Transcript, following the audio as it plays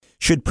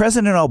Should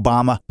President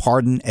Obama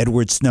pardon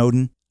Edward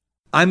Snowden?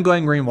 I'm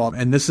Glenn Greenwald,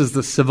 and this is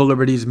the Civil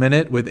Liberties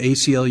Minute with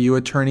ACLU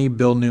attorney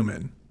Bill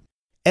Newman.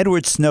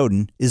 Edward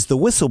Snowden is the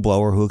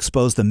whistleblower who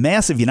exposed the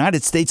massive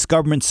United States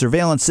government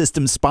surveillance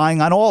system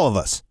spying on all of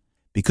us.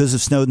 Because of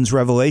Snowden's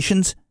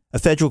revelations, a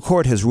federal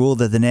court has ruled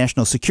that the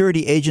National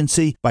Security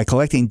Agency, by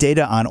collecting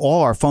data on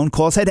all our phone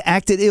calls, had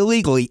acted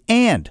illegally,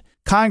 and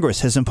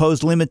Congress has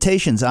imposed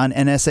limitations on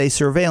NSA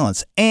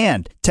surveillance,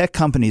 and tech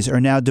companies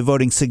are now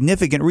devoting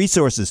significant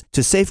resources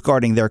to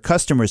safeguarding their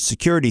customers'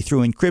 security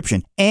through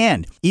encryption,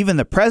 and even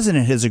the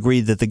president has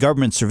agreed that the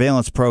government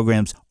surveillance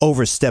programs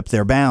overstepped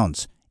their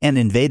bounds and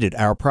invaded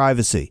our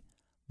privacy.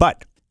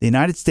 But the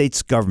United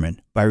States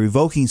government, by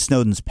revoking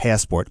Snowden's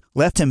passport,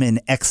 left him in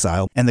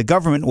exile, and the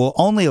government will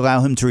only allow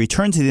him to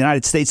return to the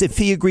United States if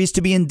he agrees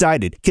to be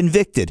indicted,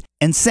 convicted,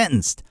 and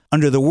sentenced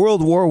under the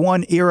World War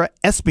I era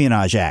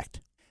Espionage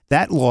Act.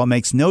 That law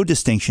makes no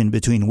distinction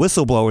between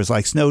whistleblowers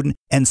like Snowden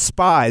and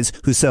spies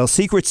who sell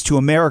secrets to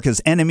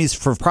America's enemies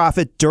for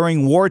profit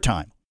during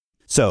wartime.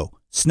 So,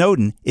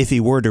 Snowden, if he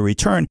were to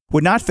return,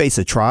 would not face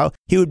a trial.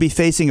 He would be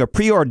facing a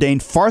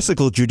preordained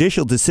farcical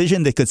judicial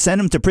decision that could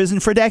send him to prison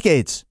for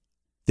decades.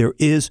 There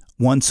is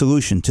one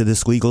solution to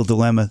this legal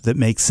dilemma that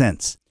makes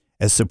sense.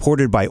 As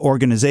supported by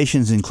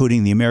organizations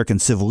including the American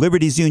Civil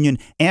Liberties Union,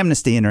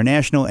 Amnesty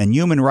International, and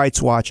Human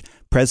Rights Watch,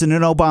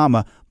 President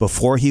Obama,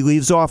 before he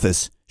leaves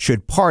office,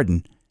 should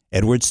pardon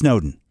Edward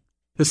Snowden.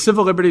 The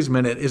Civil Liberties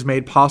Minute is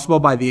made possible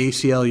by the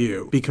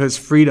ACLU because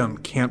freedom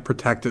can't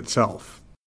protect itself.